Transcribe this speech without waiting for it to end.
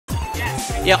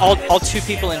Yeah, all 2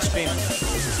 people in stream.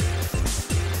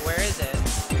 Where is it?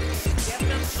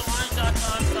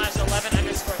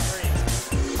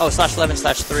 GFMSalon.com/11_3. Oh,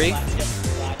 /11/3?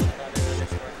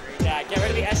 Yeah, get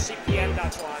rid of the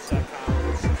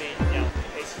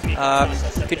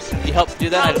scpm.salons.com. Could you help do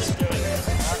that? It's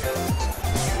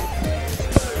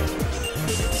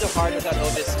so hard without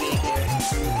Ovis being here.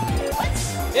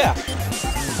 Yeah.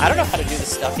 I don't know how to do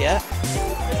this stuff yet.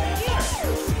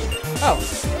 Oh.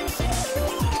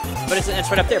 But it's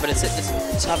right up there, but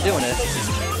it's not doing it.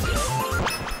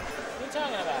 What are you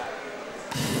talking about?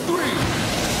 3,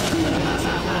 2,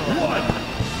 1,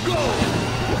 go!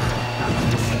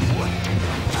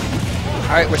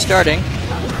 Alright, we're starting.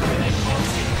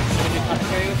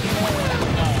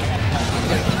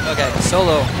 Okay,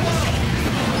 solo.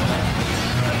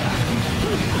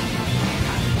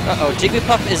 Uh-oh,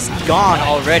 Jigglypuff is gone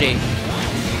already.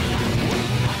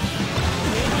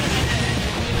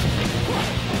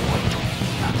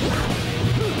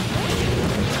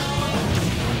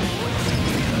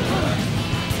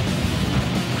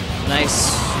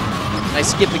 Nice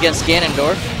skip against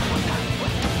Ganondorf.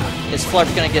 Is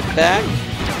Flarp gonna get back?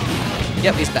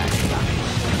 Yep, he's back.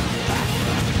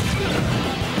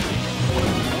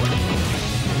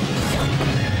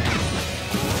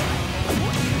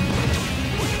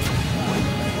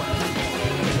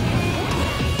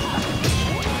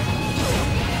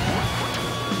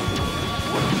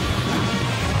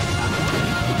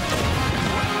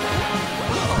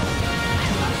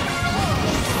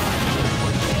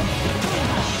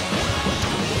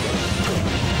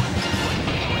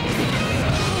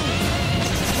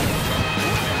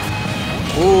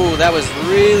 Ooh, that was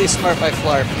really smart by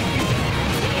Flarp.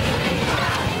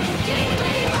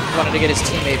 Wanted to get his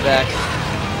teammate back.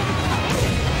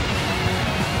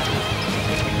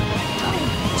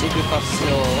 Jigglypuff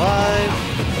still alive.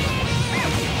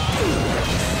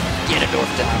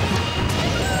 Ganondorf down.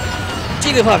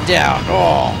 Jigglypuff down.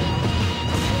 Oh.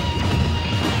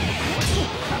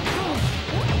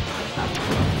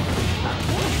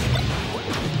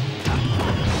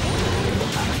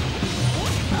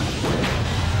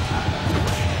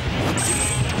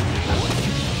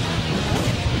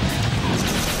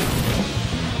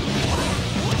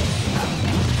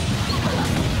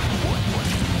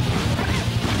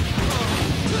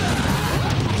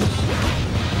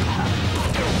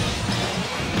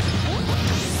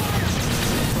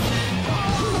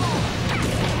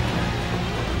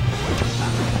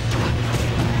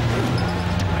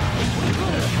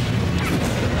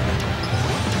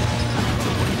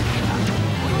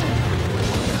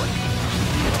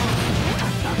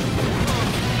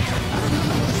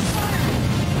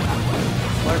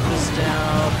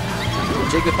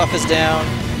 Jigglypuff is down.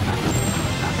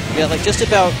 We got like just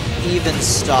about even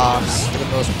stops for the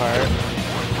most part.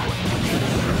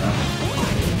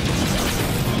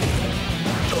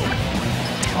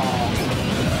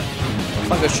 Oh.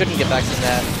 Fungo shouldn't get back to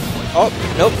that. Oh,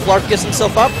 nope, Flarp gets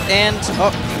himself up, and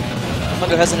oh,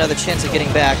 Fungo has another chance of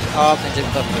getting back up, and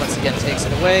Jigglypuff once again takes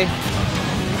it away.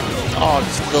 Oh,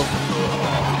 just the...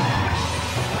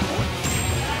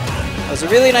 That was a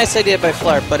really nice idea by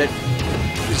Flarp, but it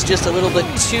was just a little bit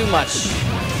too much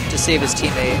to save his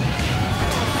teammate.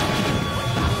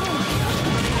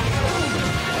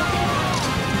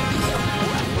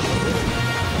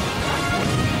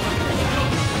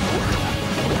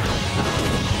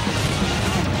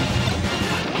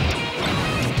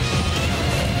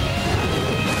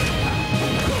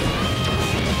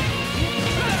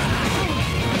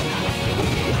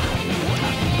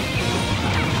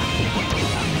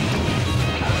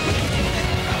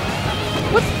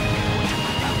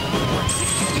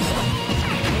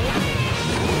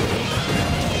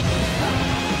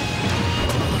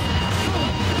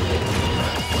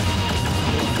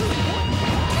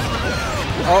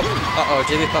 Oh, uh-oh,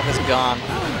 Jigglypuff is gone.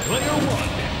 Player 1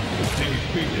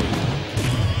 defeated.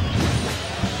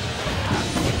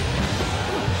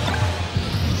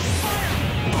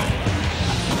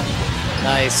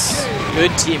 Nice.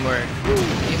 Good teamwork.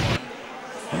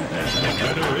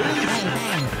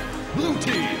 Blue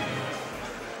team.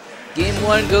 Game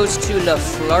 1 goes to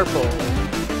LaFlarpo.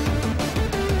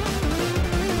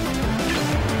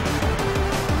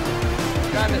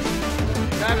 Travis,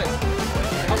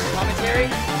 commentary?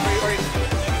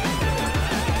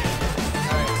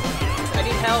 Alright. I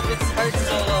need help, it's hard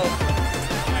solo.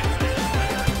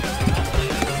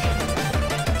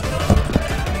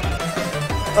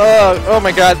 Oh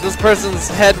my god, this person's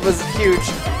head was huge.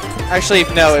 Actually,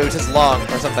 no, it was just long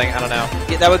or something, I don't know.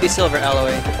 Yeah, that would be Silver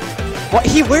Alloy. What?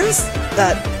 He wears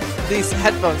these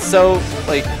headphones so,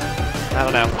 like, I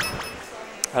don't know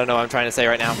what I'm trying to say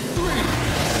right now. 3,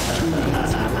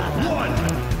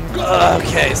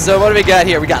 Okay, so what do we got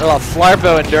here? We got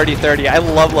LaFlarpo and Dirty 30. I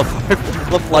love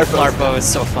LaFlarpo. Flarpo is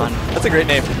so fun. That's a great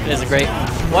name. It is a great.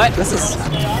 What? This is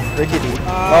rickety.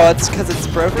 Oh, it's because it's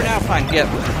broken. We're now fine. Yep.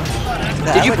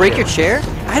 Nah, Did you break your chair?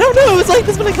 I don't know. It was like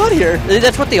this when I got here.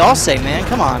 That's what they all say, man.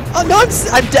 Come on. Oh no,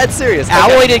 I'm dead serious.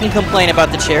 Alloy didn't complain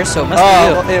about the chair, so it must be you.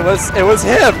 Well, it was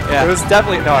him. Yeah. It was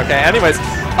definitely no. Okay. Anyways,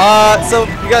 so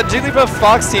we got Jigglypuff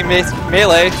Fox team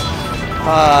Melee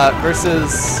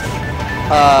versus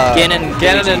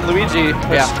Ganon and Luigi.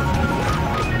 Which,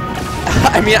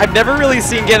 I mean, I've never really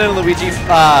seen Ganon and Luigi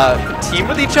team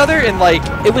with each other in like.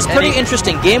 It was pretty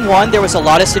interesting. Game 1, there was a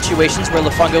lot of situations where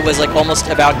Lafungo was like almost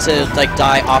about to like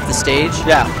die off the stage.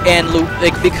 Yeah. And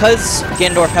because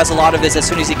Ganondorf has a lot of his, as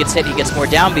soon as he gets hit, he gets more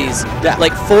down Bs. Yeah.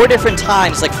 Like 4 different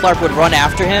times, like Flarp would run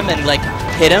after him and like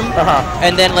hit him.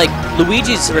 And then like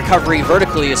Luigi's recovery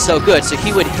vertically is so good, so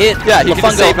he would hit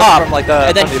Lafungo up, from, like,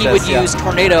 and then he would use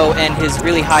Tornado and his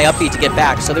really high up B to get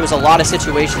back. So there was a lot of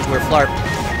situations where Flarp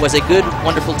was a good,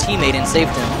 wonderful teammate and saved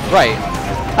him. Right.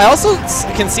 I also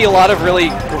can see a lot of really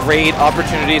great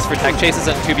opportunities for tech chases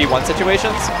in 2v1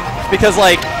 situations, because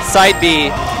like side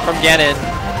B from Ganon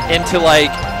into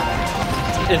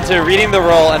reading the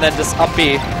roll and then just up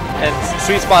B and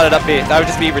sweet spotted up B. That would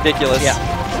just be ridiculous. Yeah.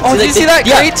 Oh, did you see that?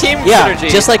 Great team synergy.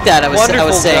 Just like that. I was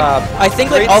saying. Job. I think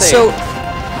like also,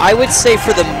 I would say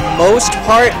for the most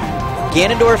part,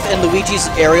 Ganondorf and Luigi's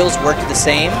aerials worked the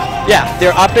same. Yeah.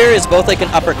 Their up air is both like an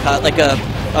uppercut, like a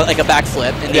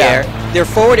backflip in the air. Their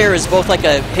forward air is both like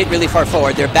a hit really far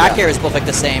forward. Their back air is both like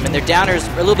the same, and their down air is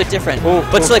a little bit different.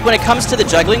 But so like when it comes to the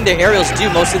juggling, their aerials do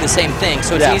mostly the same thing.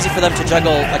 So it's easy for them to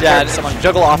juggle. And someone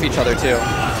juggle off each other too.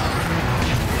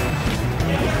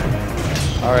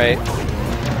 All right.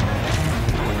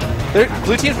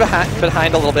 Blue team's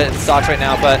behind a little bit in stocks right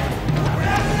now, but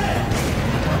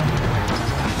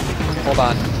hold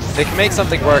on. They can make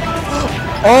something work.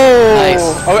 Oh! Nice.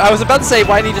 Oh, I was about to say,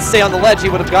 why didn't he just stay on the ledge? He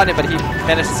would have gotten it, but he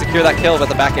managed to secure that kill with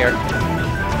the back air.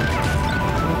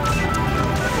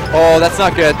 Oh, that's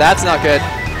not good. That's not good.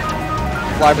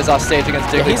 Flarp is off stage against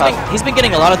Jigglypuff. He's been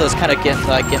getting a lot of those kind of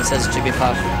gimps as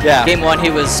Jigglypuff. Yeah. Game 1, he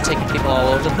was taking people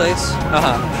all over the place.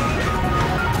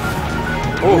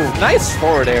 Ooh, nice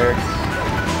forward air.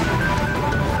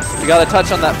 We got a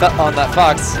touch on that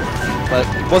Fox, but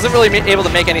wasn't really able to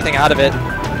make anything out of it.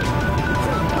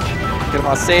 Get him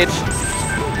off stage.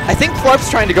 I think Flarp's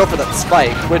trying to go for that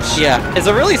spike, which is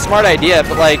a really smart idea,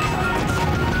 but like,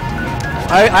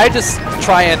 I just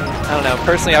try and, I don't know,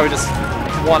 personally I would just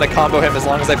want to combo him as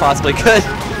long as I possibly could.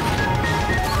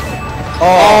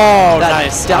 Oh,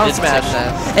 nice. Down smash.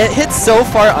 It hits so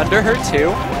far under her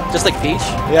too. Just like Peach?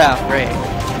 Yeah. Great.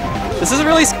 This is a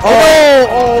really...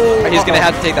 He's going to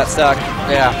have to take that stock.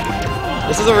 Yeah.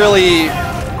 This is a really,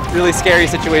 really scary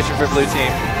situation for Blue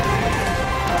Team.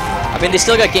 I mean, they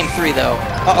still got game 3, though.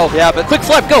 Uh-oh. Yeah, but... Quick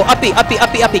Flarp, go! Uppy, uppy,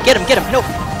 uppy, uppy. Get him, get him. No.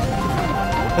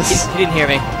 He didn't hear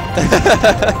me.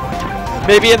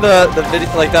 Maybe in the video,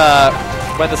 like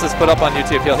when this is put up on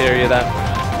YouTube, he'll hear you then.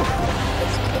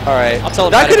 All right. I'll tell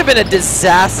him that could have been a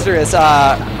disastrous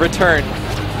return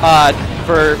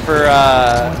for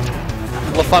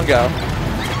Lafungo,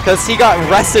 because he got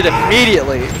rested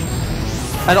immediately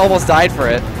and almost died for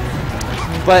it.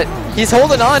 But he's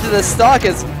holding on to this stock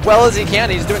as well as he can.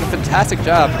 He's doing a fantastic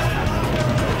job.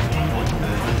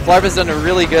 Flarp has done a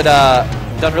really good,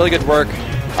 work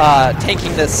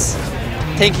tanking his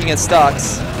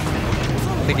stocks.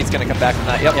 I think he's going to come back from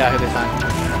that. Yep. Yeah, he'll be fine.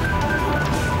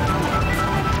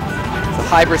 It's a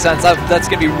high percent. That's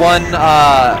going to be one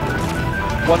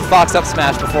Fox up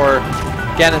smash before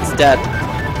Ganon's dead.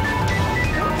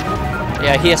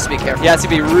 Yeah, he has to be careful. He has to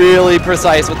be really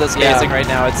precise with this spacing right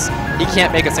now. He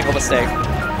can't make a single mistake.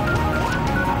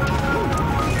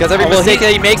 Because every mistake that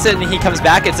he makes it and he comes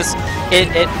back, it's just he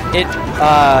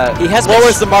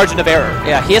lowers the margin of error.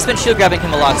 Yeah, he has been shield grabbing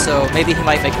him a lot, so maybe he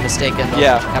might make a mistake and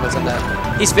happens on that.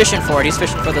 He's fishing for it. He's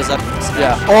fishing for those up.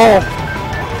 Yeah. Oh,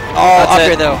 up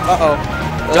here though.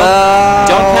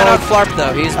 Don't pan out Flarp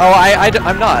though. He's.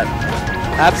 I'm not.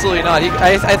 Absolutely not.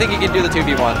 I think he can do the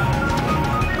 2v1.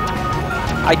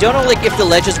 I don't know, like, if the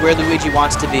ledge is where Luigi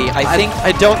wants to be.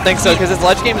 I don't think so, because his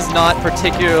ledge game is not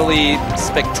particularly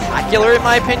spectacular, in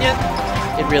my opinion.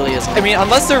 It really is. I mean,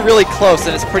 unless they're really close,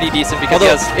 then it's pretty decent, because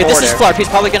if this is Flarp, he's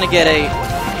probably going to get a...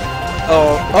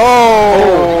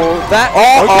 Okay.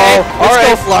 Let's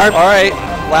go, Flarp. All right.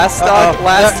 Last stock,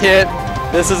 last hit.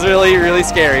 This is really, really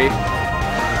scary.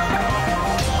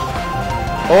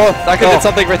 Oh, that could have been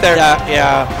something right there.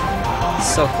 Yeah.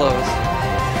 So close.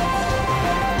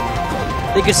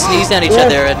 They could sneeze at each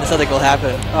other and something will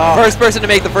happen. First person to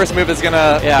make the first move is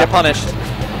gonna get punished.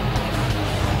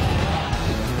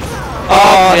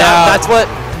 Oh, yeah. that's what.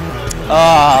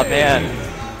 Oh, man.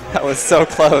 That was so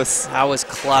close. That was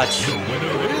clutch. The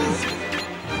winner is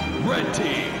Red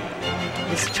Team.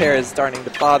 This chair is starting to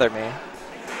bother me.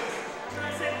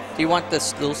 Do you want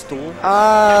this little stool?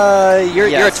 You're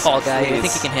You're a tall guy. I please.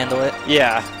 think you can handle it.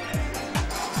 Yeah.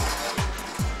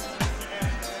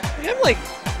 I'm like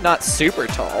not super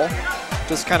tall,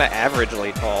 just kind of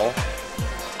averagely tall.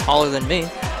 Taller than me.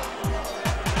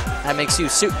 That makes you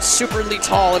superly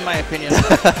tall, in my opinion.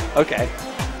 Okay.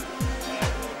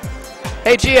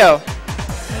 Hey Gio,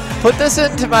 put this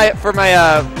into my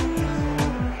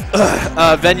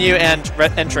venue and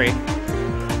entry.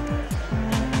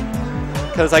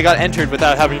 Because I got entered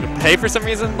without having to pay for some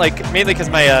reason, like mainly because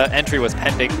my entry was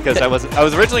pending. Because I was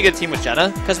originally going to team with Jenna,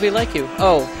 Because we like you.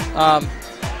 Oh,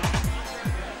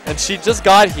 and she just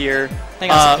got here.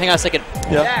 hang on a second.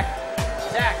 Yeah.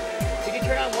 Zach, could you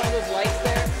turn on one of those lights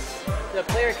there? The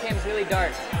player cam's really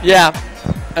dark. Yeah.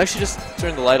 I actually just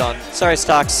turned the light on. Sorry,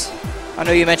 Stocks. I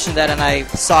know you mentioned that, and I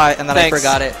saw it, and then Thanks. I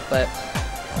forgot it. But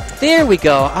there we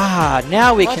go. Ah,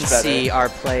 now we Much can better. see our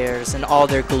players in all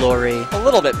their glory. A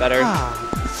little bit better. Ah.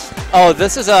 Oh,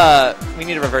 this is we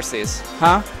need to reverse these.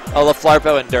 Huh? Oh,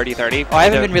 LaFlarpo and Dirty 30. Oh, I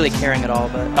haven't been really caring at all,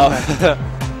 but okay. Oh.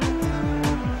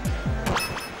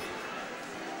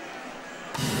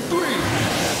 3,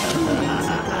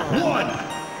 2, 1,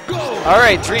 go! All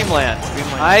right, Dreamland.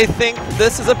 I think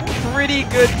this is a pretty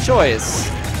good choice.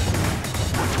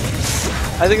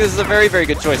 I think this is a very, very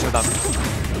good choice for them.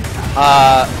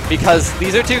 Because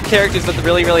these are two characters with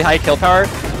really, really high kill power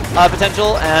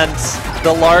potential, and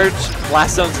the large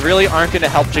blast zones really aren't going to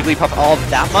help Jigglypuff all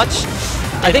that much.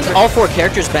 I think all four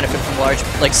characters benefit from large,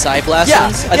 like, side blast Yeah,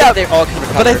 zones. I yeah, think they all can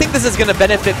recover. But I think this is going to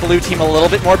benefit Blue Team a little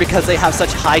bit more because they have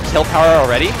such high kill power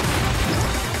already.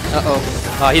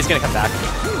 Uh-oh. He's going to come back.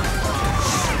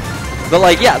 But,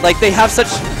 like, yeah, like, they have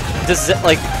such,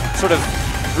 like, sort of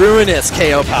ruinous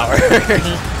KO power.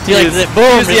 Do you like use, the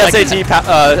boom? use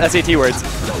the SAT words.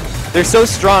 They're so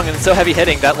strong and so heavy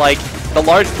hitting that, like, the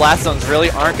large blast zones really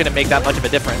aren't going to make that much of a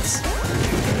difference.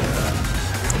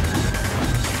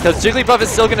 Because Jigglypuff is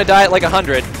still going to die at like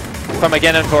 100 from a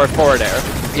Ganondorf forward air.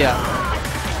 Yeah.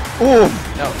 Ooh.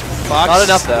 No. Fox. Not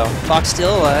enough though. Fox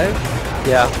still alive.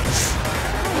 Yeah.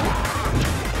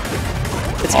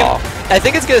 It's gonna, I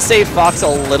think it's going to save Fox a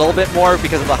little bit more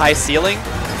because of the high ceiling.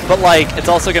 But like, it's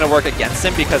also going to work against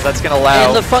him because that's going to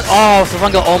allow... And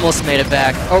Lafungo almost made it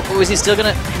back. Or was he still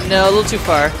going to... No, a little too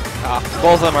far.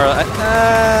 Both of them are...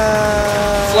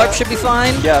 Flarp should be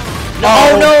fine. Yeah.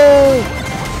 Oh, no!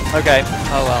 Okay.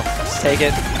 Oh, well. Just take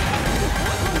it.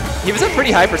 He was at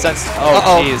pretty high percent. Oh,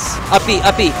 jeez.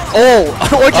 Uppy. Oh!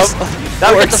 Or just...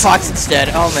 that or works. get the Fox instead.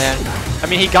 Oh, man. I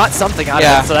mean, he got something out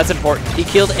of it, so that's important. He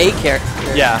killed a character.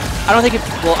 Yeah. I don't think it...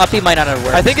 Well, Uppy might not have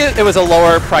worked. I think it was a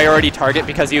lower priority target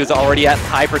because he was already at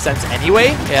high percents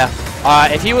anyway. Yeah.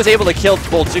 If he was able to kill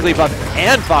both Jigglypuff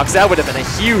and Fox, that would have been a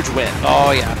huge win.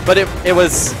 Oh, yeah. But it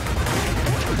was...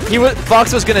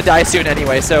 Fox was going to die soon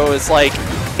anyway, so it was like...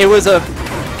 It was a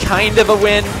kind of a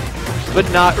win, but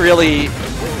not really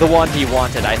the one he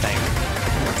wanted, I think.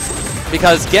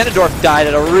 Because Ganondorf died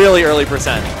at a really early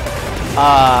percent.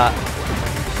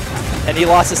 And he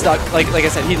lost his stock, like I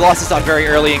said, he lost his stock very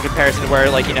early in comparison to where,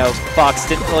 like, you know, Fox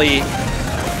didn't really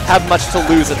have much to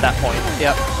lose at that point.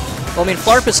 Yep. Well, I mean,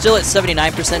 Flarp is still at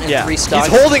 79% in 3 stocks.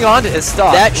 He's holding on to his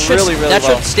stock That should really that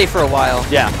well. should stay for a while.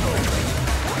 Yeah.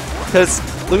 Because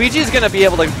Luigi is going to be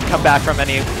able to come back from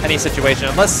any situation,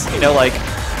 unless, you know, like...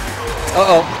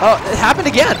 Uh-oh. Oh, it happened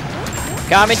again.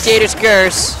 Commentator's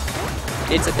curse.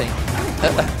 It's a thing.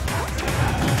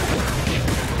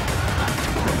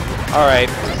 All right.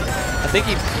 I think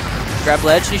he... Grab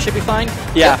ledge, he should be fine.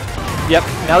 Yeah. Yep.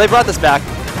 Now they brought this back.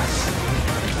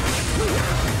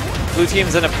 Blue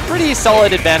team's in a pretty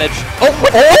solid advantage. Oh!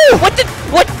 What did...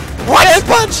 What? Dragon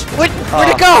punch! Where'd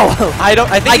it go?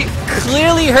 I think I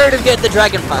clearly heard him get the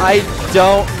dragon punch. I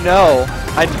don't know.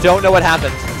 I don't know what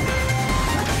happened.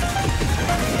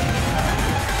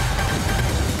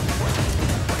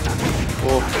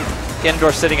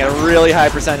 Ganondorf sitting at a really high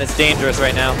percent. It's dangerous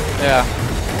right now. Yeah.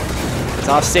 It's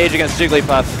off stage against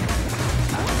Jigglypuff.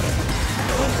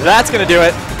 That's gonna do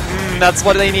it. That's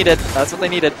what they needed. That's what they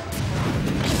needed.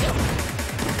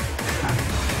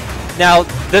 Now,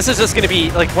 this is just gonna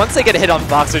be like once they get a hit on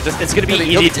Fox, it's gonna be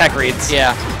easy tech reads.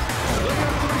 Yeah.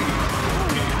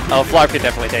 Oh, Flarp can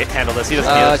definitely handle this. He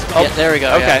doesn't need it. Oh, yeah, there we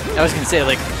go. Okay. Yeah. I was gonna say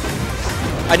like,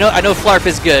 I know Flarp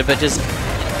is good, but just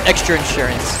extra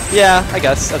insurance. Yeah, I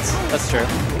guess that's true.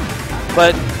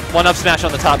 But one up smash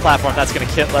on the top platform, that's gonna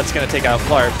take out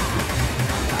Flarp.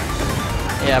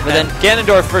 Yeah, but And then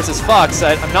Ganondorf versus Fox,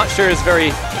 I'm not sure is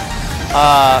very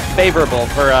favorable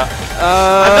for.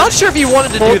 I'm not sure if you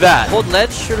wanted to do that. Hold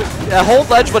ledge? Hold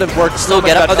ledge would have worked. Still so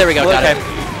get much up. Oh, there we go. better.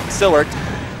 Got it. Still worked. The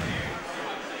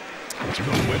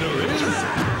winner is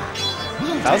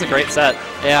That was a great set.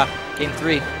 Yeah. Game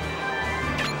 3.